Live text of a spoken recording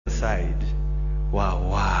side,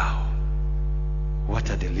 wow, what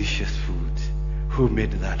a delicious food. Who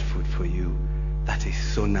made that food for you? That is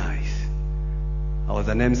so nice. I was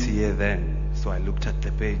an MCA then, so I looked at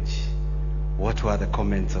the page. What were the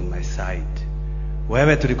comments on my side?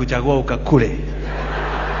 Wewe tulikuchagua ukakule.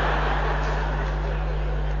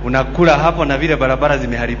 Unakula hapo na vile barabara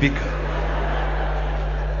zimeharibika.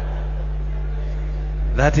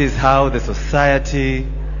 That is how the society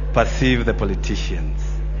perceive the politicians.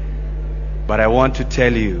 But I want to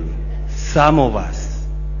tell you, some of us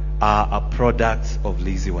are a product of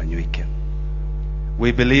Lizzie Wanyoike.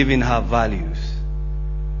 We believe in her values.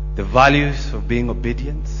 The values of being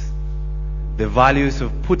obedient, the values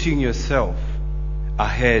of putting yourself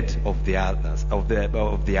ahead of the others,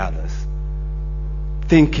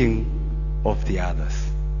 thinking of the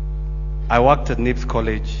others. I worked at NIPS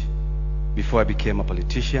College before I became a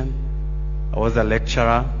politician. I was a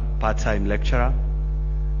lecturer, part-time lecturer.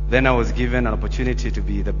 Then I was given an opportunity to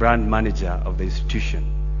be the brand manager of the institution.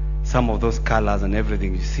 Some of those colors and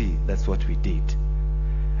everything you see, that's what we did.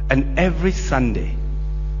 And every Sunday,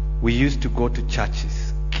 we used to go to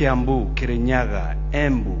churches, Kiambu, Kirinyaga,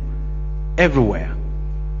 Embu, everywhere,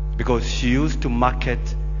 because she used to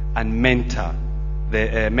market and mentor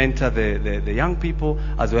the young people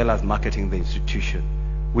as well as marketing the institution.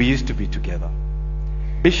 We used to be together.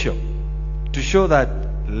 Bishop, to show that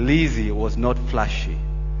Lizzie was not flashy,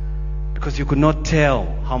 because you could not tell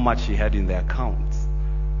how much she had in the accounts.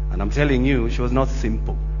 And I'm telling you, she was not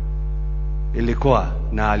simple.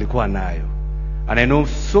 Ilikuwa na alikuwa nayo. And I know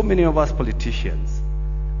so many of us politicians,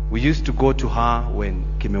 we used to go to her when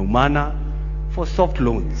kimeumana for soft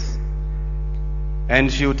loans.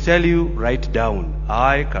 And she would tell you, write down,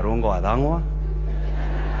 I, Karungo Thang'wa,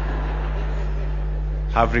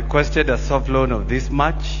 have requested a soft loan of this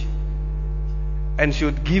much. And she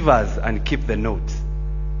would give us and keep the notes.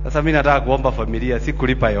 Sasa mimi nataka kuomba familia si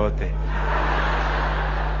kulipa yote.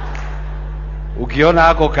 Ukiona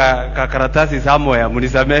hako karatasi somewhere,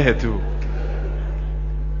 munisamehe tu.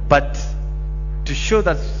 But to show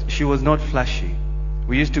that she was not flashy,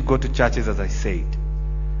 we used to go to churches, as I said.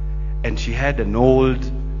 And she had an old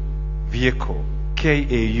vehicle,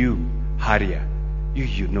 KAU Harrier.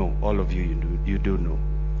 You know, all of you do know.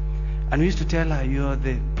 And we used to tell her, you're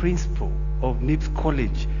the principal of NIPS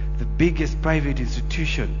College, the biggest private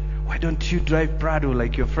institution. Why don't you drive Prado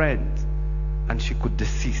like your friends? And she could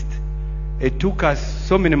desist. It took us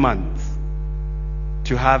so many months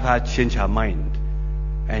to have her change her mind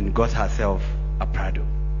and got herself a Prado.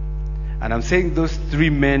 And I'm saying those three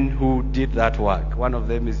men who did that work, one of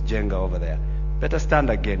them is Jenga over there. Better stand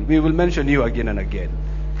again. We will mention you again and again.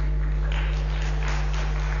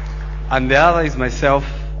 And the other is myself,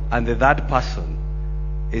 and the third person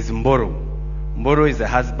is Mboro. Mboro is the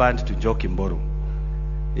husband to Joki Mboro.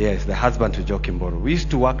 Yes, the husband to Joki Mboro. We used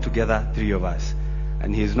to work together, three of us.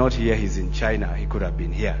 And he's not here, he's in China. He could have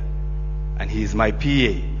been here. And he's my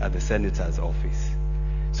PA at the senator's office.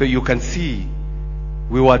 So you can see,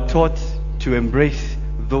 we were taught to embrace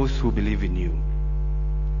those who believe in you.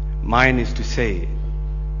 Mine is to say,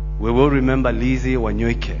 we will remember Lizzie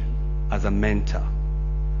Wanyoike as a mentor.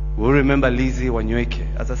 We will remember Lizzie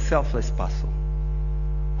Wanyoike as a selfless person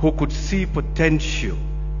who could see potential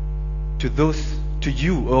to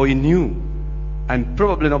you or in you, and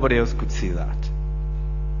probably nobody else could see that.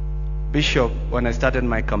 Bishop, when I started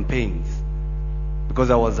my campaigns, because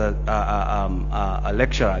I was a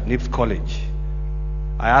lecturer at NIPS College,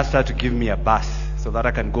 I asked her to give me a bus so that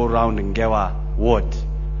I can go around Ngewa ward.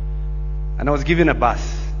 And I was given a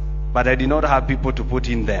bus, but I did not have people to put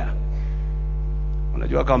in there.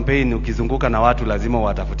 Unajua campaign ukizunguka na watu lazima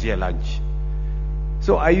watafutie lunch.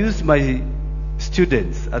 So I used my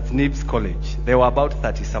students at NIPS College. They were about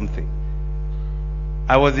 30 something.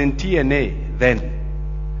 I was in TNA then.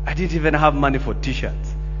 I didn't even have money for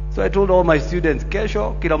t-shirts. So I told all my students,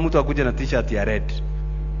 kesho kila mtu akuje na t-shirt ya red.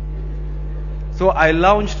 So I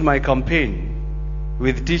launched my campaign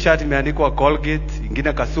with t-shirt imeandikwa Colgate,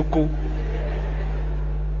 ingine Kasuku.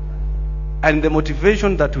 And the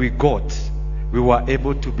motivation that we got, we were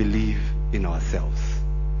able to believe in ourselves.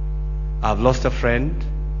 I've lost a friend,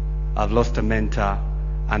 I've lost a mentor,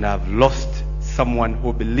 and I've lost someone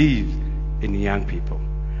who believes in young people.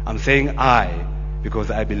 I'm saying I,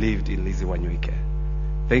 because I believed in Lizzie Wanyoike.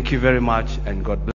 Thank you very much, and God bless.